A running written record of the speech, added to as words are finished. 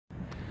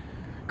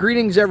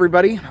Greetings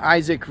everybody,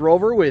 Isaac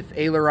Rover with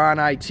Aileron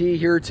IT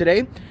here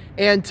today.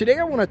 And today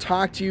I want to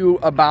talk to you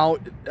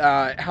about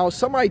how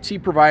some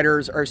IT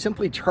providers are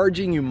simply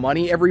charging you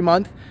money every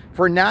month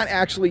for not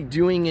actually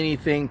doing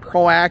anything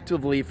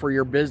proactively for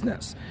your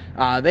business.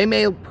 They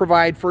may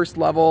provide first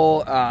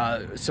level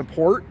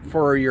support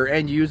for your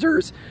end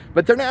users,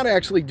 but they're not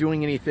actually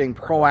doing anything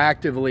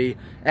proactively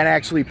and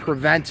actually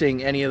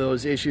preventing any of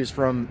those issues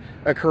from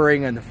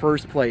occurring in the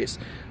first place.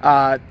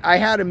 I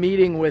had a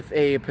meeting with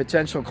a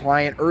potential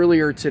client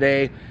earlier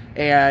today,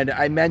 and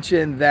I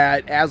mentioned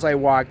that as I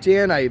walked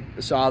in, I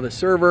saw the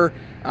server,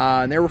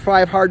 and there were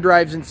 5 hard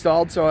drives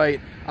installed. So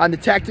on the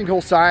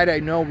technical side, I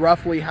know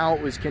roughly how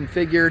it was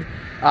configured.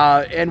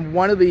 And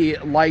one of the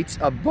lights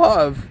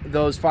above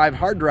those 5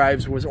 hard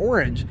drives was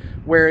orange,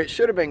 where it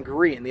should have been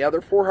green. The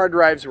other 4 hard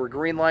drives were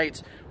green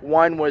lights.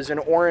 One was an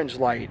orange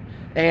light.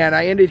 And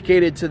I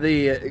indicated to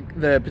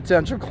the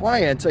potential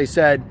clients, I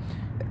said,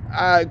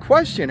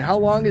 question, how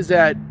long has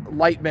that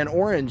light been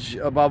orange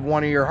above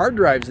one of your hard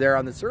drives there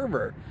on the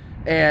server?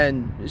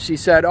 And she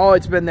said, oh,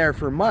 it's been there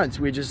for months.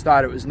 We just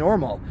thought it was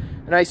normal.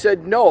 And I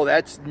said, no,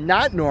 that's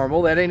not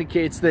normal. That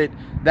indicates that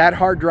that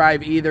hard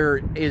drive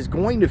either is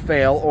going to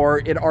fail or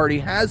it already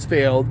has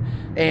failed.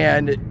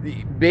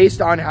 And based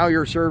on how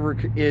your server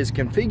is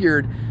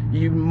configured,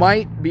 you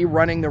might be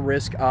running the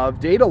risk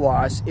of data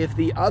loss if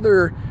the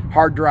other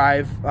hard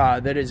drive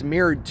that is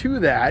mirrored to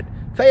that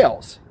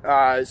fails.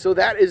 So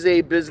that is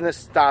a business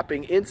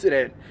stopping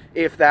incident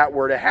if that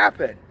were to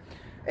happen.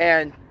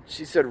 And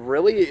she said,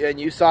 really?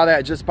 And you saw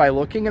that just by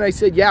looking? And I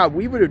said, yeah,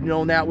 we would have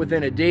known that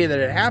within a day that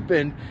it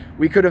happened.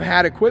 We could have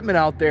had equipment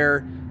out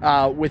there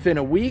within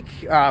a week,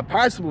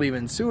 possibly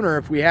even sooner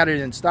if we had it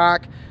in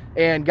stock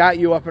and got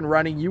you up and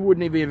running. You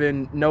wouldn't have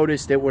even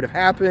noticed it would have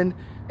happened.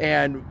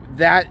 And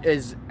that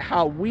is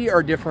how we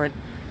are different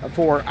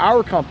for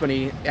our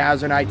company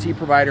as an IT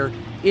provider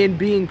in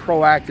being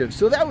proactive.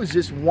 So that was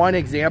just one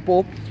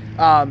example.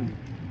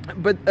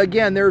 But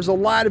again, there's a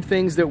lot of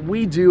things that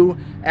we do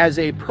as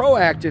a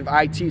proactive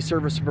IT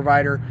service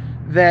provider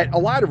that a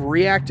lot of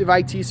reactive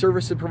IT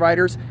service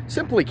providers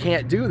simply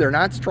can't do. They're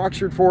not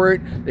structured for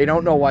it. They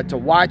don't know what to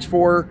watch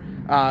for.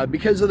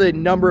 Because of the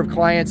number of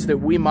clients that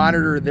we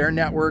monitor their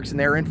networks and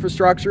their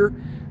infrastructure,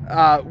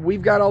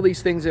 we've got all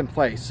these things in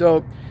place.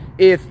 So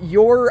if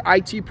your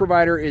IT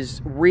provider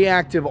is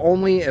reactive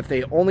only, if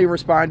they only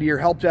respond to your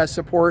help desk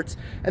supports,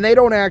 and they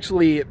don't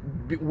actually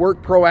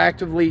work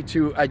proactively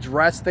to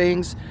address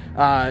things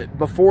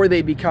before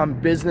they become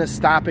business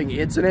stopping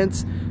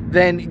incidents,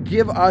 then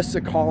give us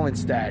a call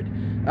instead.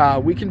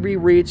 We can be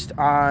reached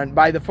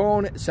by the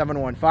phone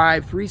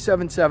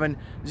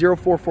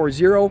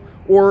 715-377-0440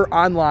 or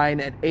online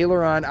at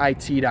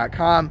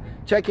aileronit.com.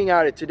 Checking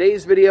out at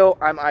today's video,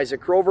 I'm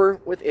Isaac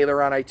Rover with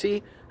Aileron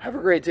IT. Have a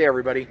great day,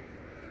 everybody.